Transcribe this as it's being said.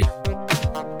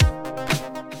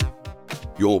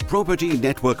Your Property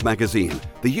Network magazine,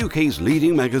 the UK's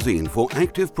leading magazine for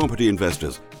active property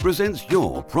investors, presents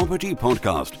Your Property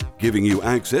Podcast, giving you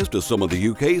access to some of the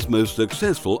UK's most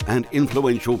successful and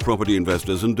influential property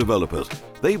investors and developers.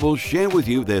 They will share with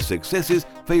you their successes,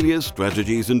 failures,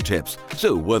 strategies and tips.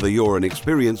 So whether you're an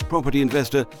experienced property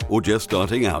investor or just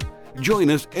starting out, join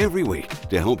us every week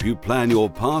to help you plan your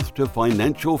path to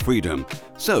financial freedom.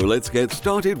 So let's get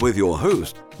started with your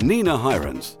host, Nina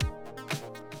Hirons.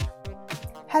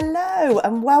 Hello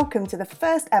and welcome to the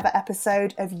first ever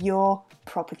episode of Your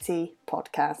Property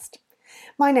Podcast.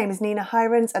 My name is Nina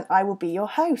Hirons and I will be your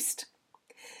host.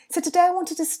 So today I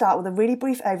wanted to start with a really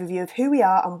brief overview of who we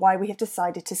are and why we have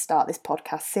decided to start this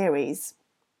podcast series.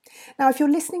 Now, if you're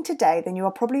listening today, then you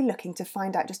are probably looking to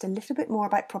find out just a little bit more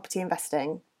about property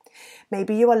investing.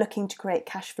 Maybe you are looking to create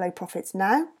cash flow profits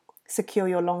now, secure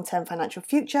your long-term financial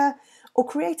future, or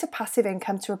create a passive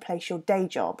income to replace your day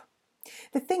job.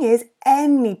 The thing is,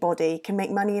 anybody can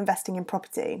make money investing in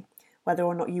property. Whether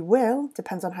or not you will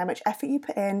depends on how much effort you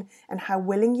put in and how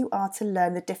willing you are to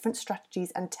learn the different strategies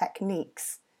and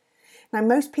techniques. Now,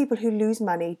 most people who lose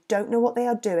money don't know what they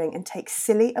are doing and take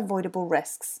silly, avoidable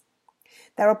risks.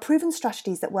 There are proven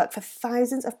strategies that work for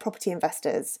thousands of property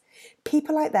investors.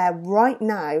 People out there right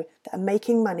now that are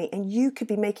making money, and you could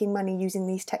be making money using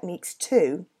these techniques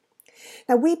too.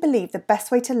 Now, we believe the best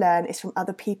way to learn is from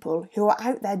other people who are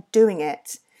out there doing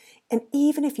it. And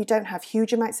even if you don't have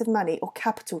huge amounts of money or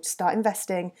capital to start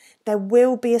investing, there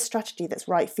will be a strategy that's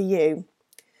right for you.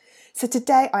 So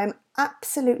today I am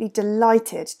absolutely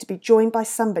delighted to be joined by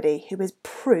somebody who is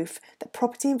proof that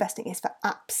property investing is for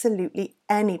absolutely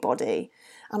anybody.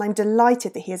 And I'm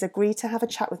delighted that he has agreed to have a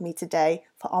chat with me today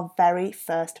for our very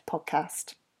first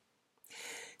podcast.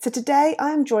 So today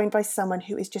I am joined by someone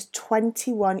who is just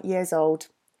 21 years old.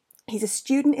 He's a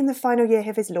student in the final year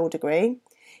of his law degree.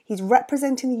 He's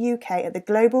representing the UK at the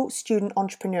Global Student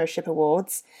Entrepreneurship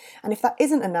Awards. And if that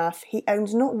isn't enough, he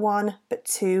owns not one, but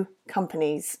two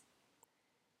companies.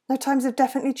 Now, times have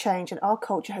definitely changed and our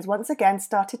culture has once again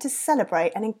started to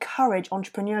celebrate and encourage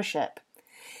entrepreneurship.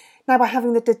 Now, by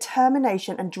having the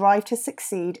determination and drive to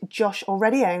succeed, Josh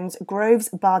already owns Groves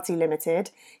Bardsley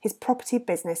Limited. His property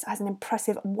business has an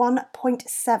impressive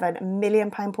 £1.7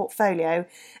 million portfolio,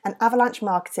 and Avalanche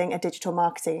Marketing, a digital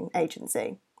marketing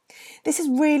agency. This has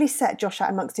really set Josh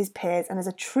out amongst his peers and is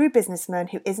a true businessman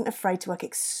who isn't afraid to work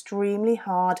extremely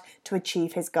hard to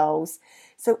achieve his goals.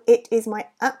 So it is my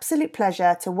absolute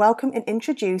pleasure to welcome and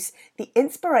introduce the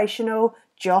inspirational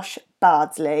Josh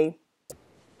Bardsley.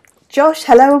 Josh,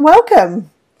 hello and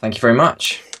welcome. Thank you very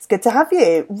much. It's good to have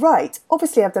you. Right,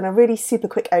 obviously I've done a really super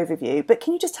quick overview, but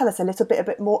can you just tell us a little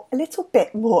bit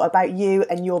more about you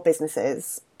and your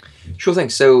businesses? Sure thing.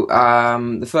 So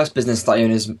the first business that I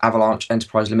own is Avalanche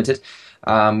Enterprise Limited,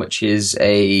 which is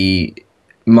a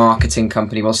marketing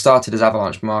company. Well, started as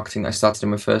Avalanche Marketing. I started in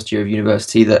my first year of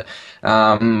university that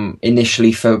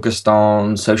initially focused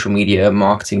on social media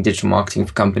marketing, digital marketing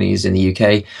for companies in the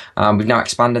UK. We've now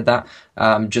expanded that.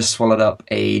 Just swallowed up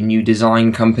a new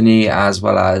design company as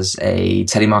well as a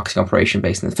telemarketing operation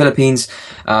based in the Philippines.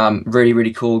 Really,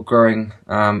 really cool, growing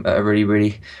at a really,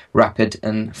 really rapid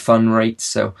and fun rate.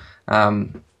 So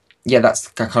that's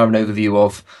kind of an overview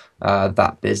of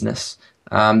that business.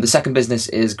 The second business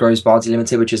is Groves Bardsley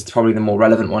Limited, which is probably the more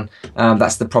relevant one.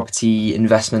 That's the property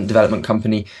investment development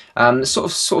company.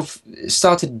 Sort of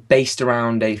started based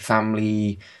around a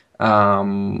family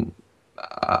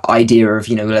idea of,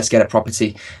 let's get a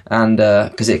property, and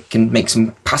because it can make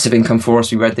some passive income for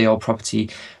us. We read the old property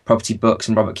books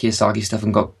and Robert Kiyosaki stuff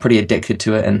and got pretty addicted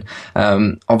to it. And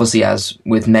obviously, as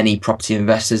with many property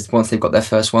investors, once they've got their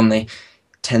first one, they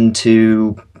tend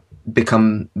to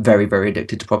become very, very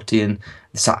addicted to property, and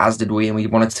so as did we, and we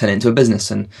wanted to turn it into a business,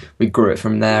 and we grew it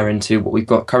from there into what we've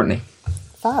got currently.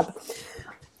 Fab.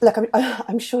 Look,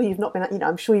 I'm sure you've not been,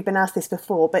 I'm sure you've been asked this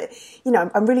before, but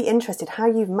I'm really interested how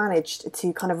you've managed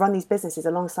to kind of run these businesses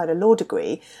alongside a law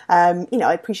degree. I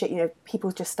appreciate,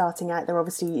 people just starting out, they're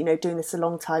obviously, doing this a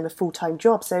long time, a full-time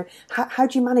job. So how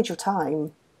do you manage your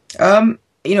time? Time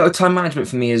management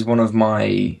for me is one of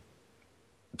my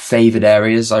favoured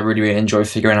areas. I really, really enjoy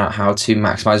figuring out how to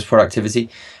maximise productivity,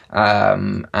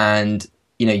 and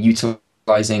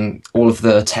utilising all of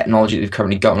the technology that we've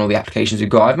currently got and all the applications we've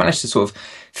got. I've managed to sort of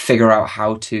figure out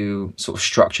how to sort of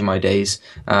structure my days,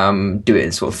 do it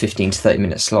in sort of 15 to 30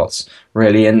 minute slots,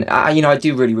 really. And I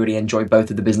do really, really enjoy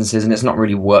both of the businesses, and it's not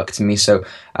really work to me, so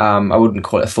I wouldn't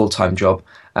call it a full-time job.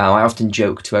 I often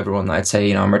joke to everyone that I'd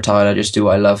say, I'm retired, I just do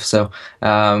what I love. So,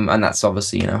 and that's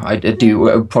obviously, I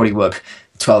would probably work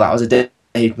 12 hours a day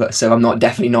so I'm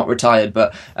definitely not retired.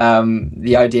 But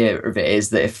the idea of it is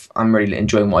that if I'm really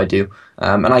enjoying what I do,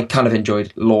 and I kind of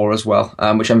enjoyed law as well,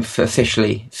 which I'm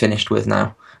officially finished with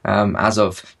now, as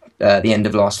of the end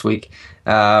of last week,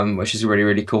 which is really,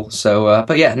 really cool. So,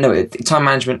 but yeah, no, time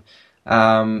management,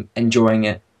 enjoying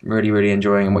it, really, really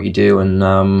enjoying what you do,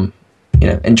 and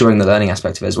enjoying the learning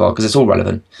aspect of it as well, because it's all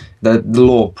relevant. The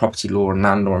law, property law, and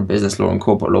land law, and business law, and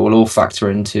corporate law will all factor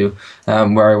into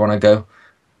where I want to go.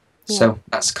 Yeah. So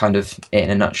that's kind of it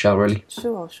in a nutshell, really.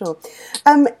 Sure.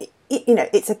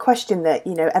 It's a question that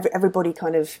everybody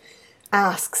kind of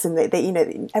asks, and that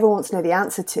everyone wants to know the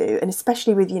answer to, and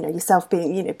especially with yourself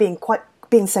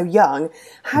being so young,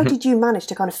 how did you manage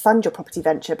to kind of fund your property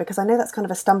venture? Because I know that's kind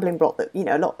of a stumbling block that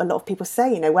a lot of people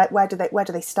say. Where do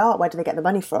they start? Where do they get the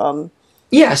money from?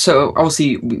 Yeah, so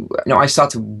obviously, I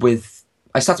started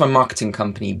my marketing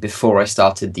company before I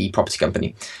started the property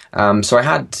company. So I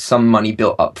had some money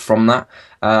built up from that.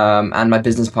 And my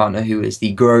business partner, who is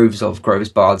the Groves of Groves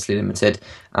Bardsley Limited,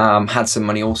 had some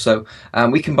money also.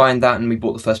 We combined that and we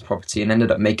bought the first property and ended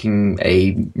up making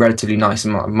a relatively nice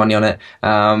amount of money on it.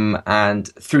 And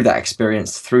through that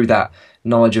experience, through that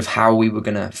knowledge of how we were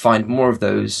going to find more of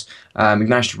those, we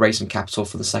managed to raise some capital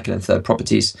for the second and third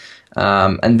properties.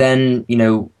 And then,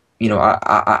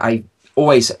 I've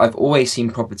always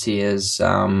seen property as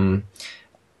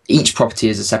each property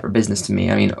is a separate business to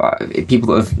me. I mean,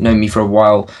 people that have known me for a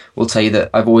while will tell you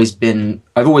that I've always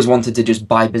wanted to just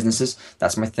buy businesses.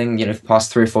 That's my thing. For the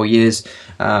past 3 or 4 years,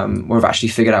 where I've actually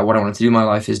figured out what I want to do in my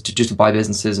life is to buy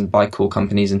businesses and buy cool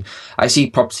companies. And I see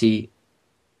property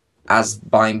as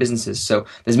buying businesses. So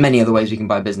there's many other ways we can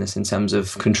buy business in terms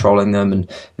of controlling them and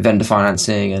vendor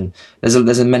financing, and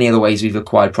there's many other ways we've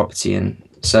acquired property. And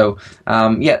so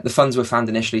the funds were found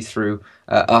initially through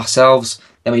ourselves.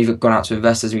 Then we've gone out to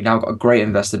investors. We've now got a great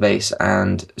investor base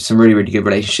and some really, really good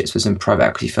relationships with some private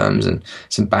equity firms and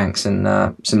some banks and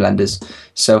some lenders.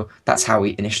 So that's how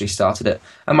we initially started it.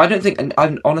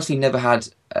 I've honestly never had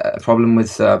a problem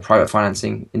with private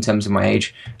financing in terms of my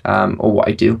age or what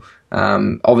I do.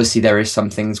 Obviously, there is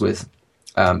some things with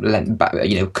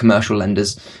commercial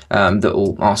lenders that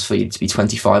will ask for you to be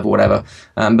 25 or whatever,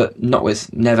 but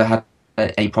never had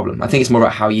any problem. I think it's more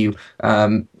about how you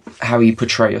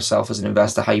portray yourself as an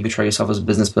investor, how you portray yourself as a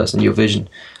business person, your vision.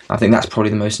 I think that's probably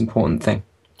the most important thing.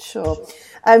 Sure.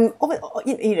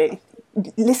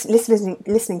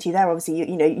 Listening to you there, obviously,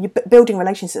 you building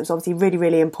relationships is obviously really,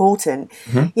 really important.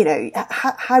 Mm-hmm.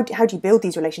 How do you build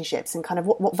these relationships, and kind of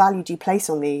what value do you place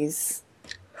on these?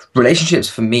 Relationships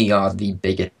for me are the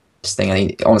biggest thing. I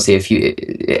mean, honestly,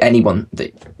 anyone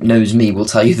that knows me will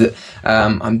tell you that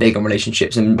I'm big on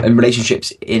relationships and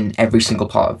relationships in every single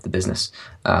part of the business.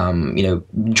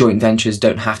 Joint ventures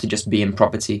don't have to just be in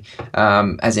property,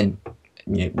 as in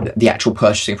the actual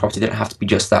purchasing of property. They don't have to be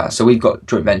just that. So we've got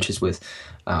joint ventures with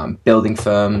building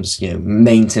firms,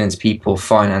 maintenance people,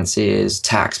 financiers,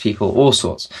 tax people, all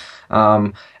sorts.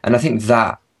 And I think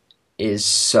that is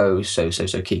so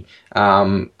key.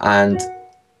 And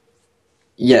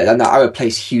I would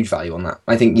place huge value on that.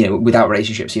 I think, without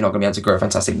relationships, you're not going to be able to grow a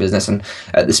fantastic business and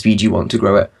at the speed you want to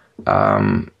grow it.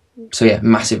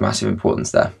 Massive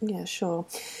importance there. Yeah, sure.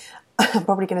 I'm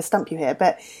probably going to stump you here,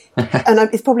 but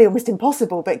it's probably almost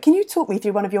impossible. But can you talk me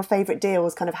through one of your favourite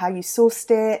deals, kind of how you sourced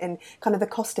it and kind of the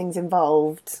costings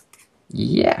involved?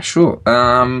 Yeah, sure.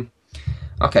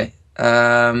 Okay.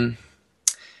 One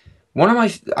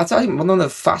of the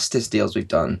fastest deals we've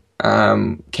done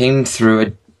came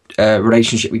through a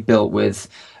relationship we built with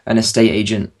an estate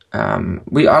agent. I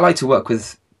like to work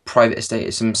with private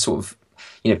estate, some sort of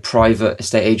private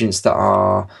estate agents that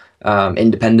are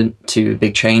independent to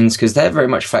big chains, because they're very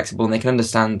much flexible and they can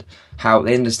understand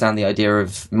the idea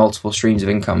of multiple streams of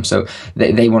income. So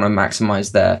they want to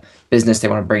maximize their business. They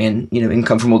want to bring in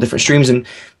income from all different streams, and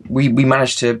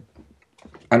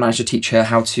I managed to teach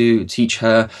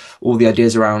her all the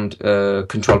ideas around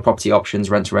controlled property options,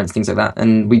 rent to rent, things like that.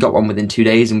 And we got one within 2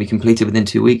 days, and we completed within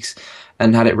 2 weeks,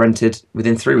 and had it rented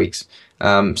within 3 weeks.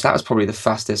 So that was probably the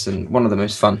fastest and one of the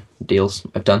most fun deals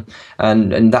I've done.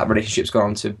 And that relationship's gone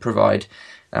on to provide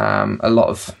a lot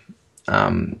of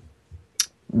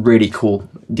really cool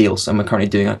deals, and we're currently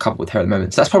doing a couple with her at the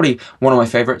moment. So that's probably one of my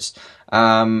favourites.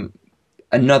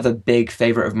 Another big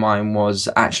favourite of mine was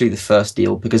actually the first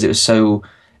deal, because it was so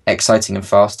exciting and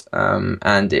fast,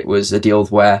 and it was a deal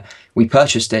where we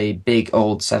purchased a big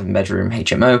old 7-bedroom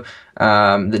HMO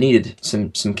that needed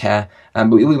some care, but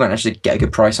we managed to get a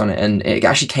good price on it, and it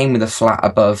actually came with a flat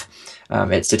above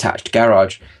its detached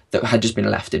garage that had just been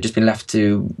left. It just been left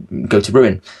to go to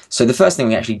ruin. So the first thing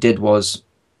we actually did was,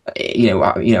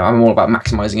 I'm all about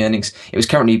maximising earnings. It was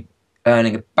currently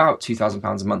earning about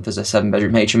 £2,000 a month as a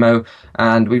 7-bedroom HMO,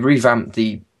 and we revamped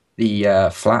the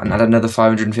flat and added another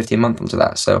 550 a month onto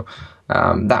that. So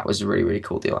that was a really, really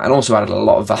cool deal, and also added a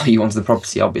lot of value onto the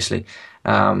property, obviously.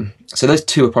 So those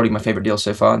two are probably my favourite deals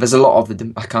so far. There's a lot of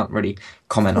them I can't really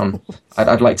comment on.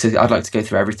 I'd like to go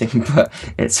through everything, but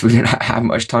we don't have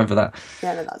much time for that.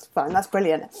 Yeah, no, that's fine. That's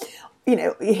brilliant.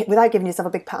 Without giving yourself a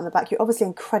big pat on the back, you're obviously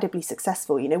incredibly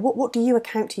successful. What do you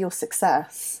account to your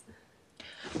success?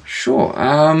 Sure.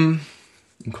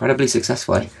 Incredibly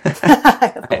successful.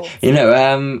 I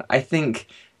think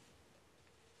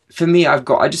for me, I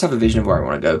just have a vision of where I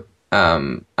want to go,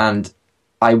 and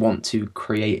I want to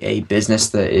create a business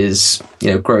that is,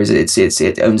 grows.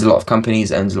 It owns a lot of companies,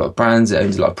 it owns a lot of brands, it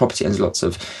owns a lot of property, it owns lots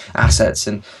of assets,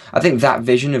 and I think that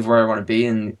vision of where I want to be,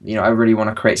 and I really want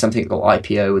to create something that will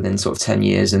IPO within sort of 10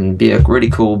 years and be a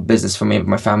really cool business for me and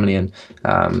my family and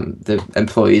the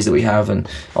employees that we have, and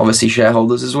obviously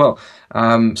shareholders as well. So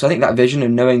I think that vision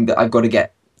and knowing that I've got to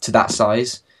get to that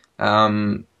size,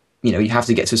 you have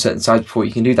to get to a certain size before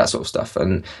you can do that sort of stuff,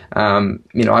 and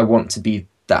I want to be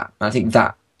that. I think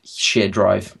that sheer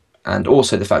drive, and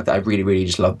also the fact that I really, really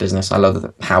just love business. I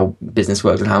love how business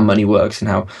works and how money works and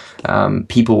how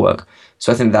people work.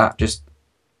 So I think that just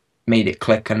made it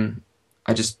click, and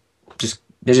I just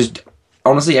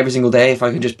honestly every single day, if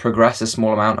I can just progress a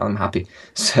small amount, I'm happy.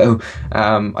 So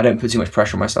I don't put too much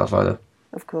pressure on myself either.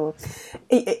 Of course.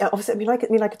 Obviously, I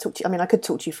could talk to you. I could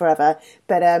talk to you forever,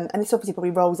 but and this obviously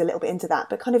probably rolls a little bit into that.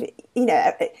 But kind of,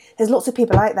 there's lots of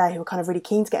people out there who are kind of really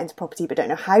keen to get into property, but don't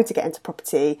know how to get into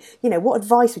property. What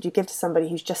advice would you give to somebody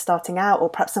who's just starting out, or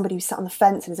perhaps somebody who's sat on the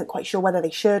fence and isn't quite sure whether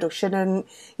they should or shouldn't?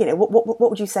 What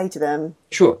would you say to them?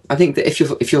 Sure. I think that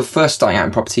if you're first starting out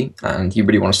in property and you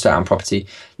really want to start out in property,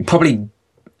 you probably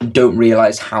don't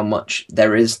realise how much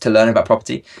there is to learn about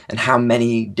property and how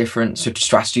many different sort of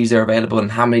strategies are available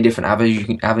and how many different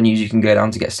avenues you can go down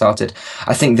to get started.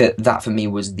 I think that for me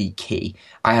was the key.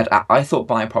 I thought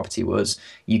buying property was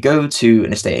you go to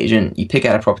an estate agent, you pick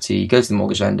out a property, you go to the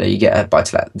mortgage lender, you get a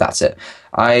buy-to-let, that's it.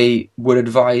 I would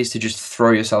advise to just throw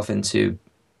yourself into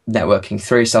networking,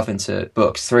 throw yourself into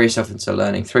books, throw yourself into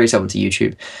learning, throw yourself into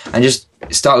YouTube, and just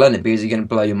start learning, because you're going to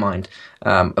blow your mind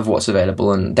of what's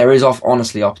available. And there is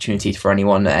honestly opportunity for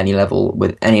anyone at any level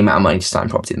with any amount of money to start in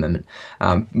property at the moment,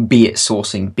 be it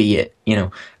sourcing, be it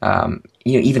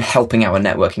even helping out at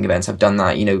networking events. I've done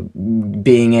that.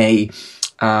 Being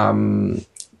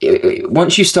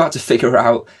once you start to figure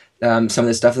out some of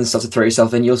this stuff and start to throw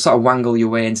yourself in, you'll sort of wangle your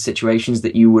way into situations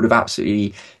that you would have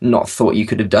absolutely not thought you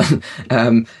could have done.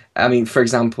 For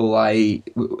example,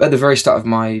 at the very start of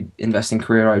my investing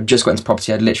career, I just got into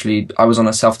property. I was on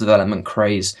a self-development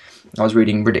craze. I was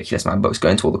reading ridiculous amount of books,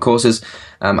 going to all the courses,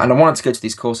 and I wanted to go to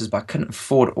these courses, but I couldn't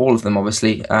afford all of them,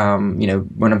 obviously.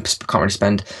 When I can't really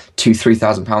spend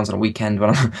 £2,000-3,000 on a weekend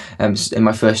when I'm in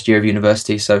my first year of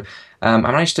university. So I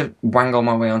managed to wangle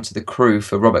my way onto the crew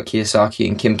for Robert Kiyosaki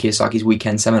and Kim Kiyosaki's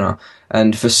weekend seminar,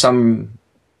 and for some,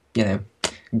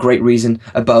 great reason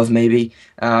above maybe,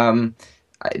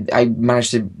 I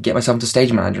managed to get myself into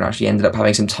stage manager and actually ended up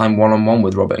having some time one-on-one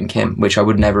with Robert and Kim, which I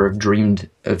would never have dreamed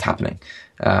of happening.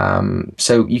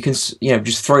 So you can,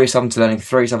 just throw yourself into learning,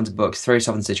 throw yourself into books, throw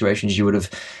yourself into situations you would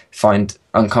have find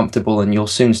uncomfortable, and you'll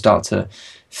soon start to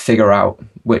figure out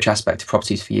which aspect of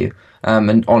property is for you.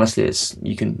 And honestly,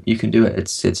 you can do it.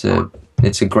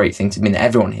 It's a great thing to.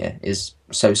 Everyone here is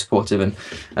so supportive, and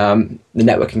the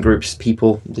networking groups,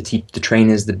 people, the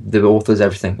trainers, the authors,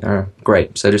 everything are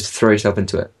great. So just throw yourself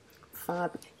into it.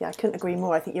 Yeah, I couldn't agree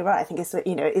more. I think you're right. I think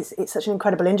it's such an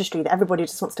incredible industry that everybody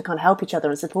just wants to kind of help each other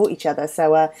and support each other.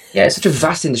 So it's such a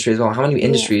vast industry as well. How many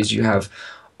industries do you have?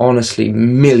 Honestly,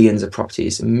 millions of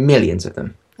properties, millions of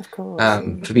them. Of course.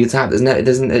 For people to have,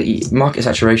 there's market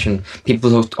saturation.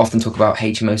 People often talk about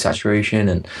HMO saturation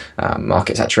and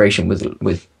market saturation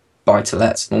with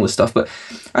buy-to-lets and all this stuff. But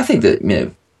I think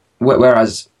that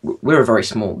whereas we're a very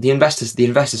small, the investor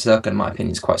circle, in my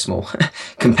opinion, is quite small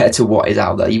compared to what is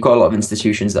out there. You've got a lot of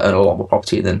institutions that own a lot more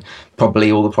property than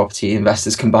probably all the property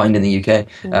investors combined in the UK.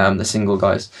 The single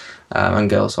guys and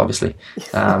girls, obviously.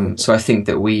 So I think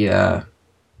that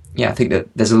I think that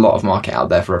there's a lot of market out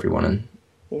there for everyone, and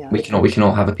we can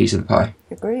all have a piece of the pie.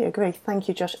 Agree. Thank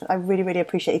you, Josh. I really, really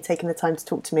appreciate you taking the time to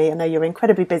talk to me. I know you're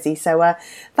incredibly busy, so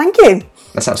thank you.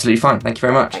 That's absolutely fine. Thank you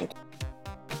very much. Thank you.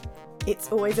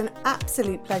 It's always an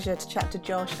absolute pleasure to chat to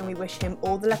Josh, and we wish him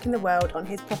all the luck in the world on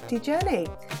his property journey.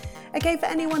 Again, for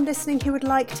anyone listening who would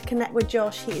like to connect with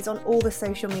Josh, he is on all the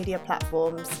social media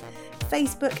platforms.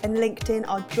 Facebook and LinkedIn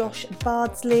are Josh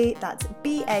Bardsley, that's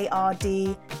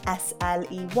Bardsley.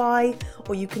 SLEY,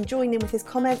 or you can join in with his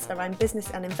comments around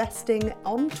business and investing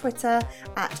on Twitter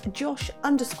at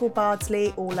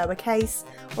Josh_Bardsley, all lowercase,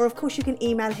 or of course you can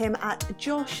email him at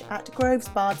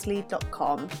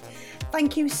josh@grovesbardsley.com.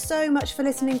 Thank you so much for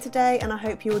listening today, and I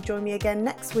hope you will join me again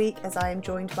next week as I am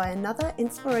joined by another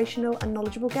inspirational and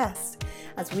knowledgeable guest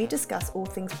as we discuss all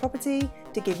things property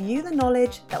to give you the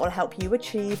knowledge that will help you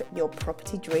achieve your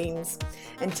property dreams.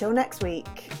 Until next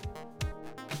week.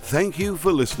 Thank you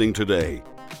for listening today.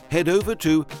 Head over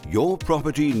to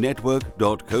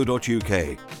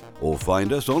yourpropertynetwork.co.uk or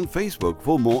find us on Facebook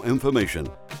for more information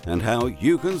and how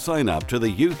you can sign up to the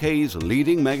UK's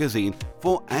leading magazine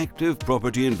for active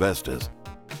property investors.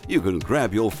 You can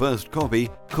grab your first copy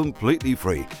completely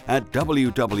free at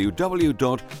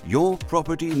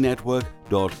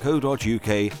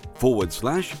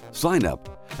www.yourpropertynetwork.co.uk/sign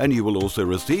up, and you will also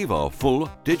receive our full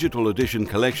digital edition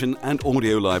collection and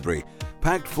audio library,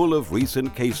 packed full of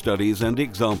recent case studies and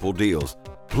example deals,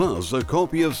 plus a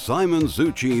copy of Simon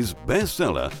Zucchi's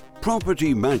bestseller,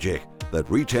 Property Magic, that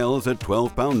retails at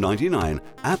 £12.99,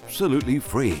 absolutely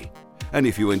free. And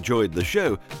if you enjoyed the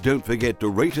show, don't forget to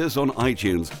rate us on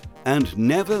iTunes and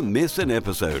never miss an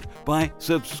episode by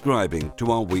subscribing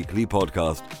to our weekly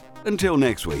podcast. Until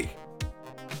next week.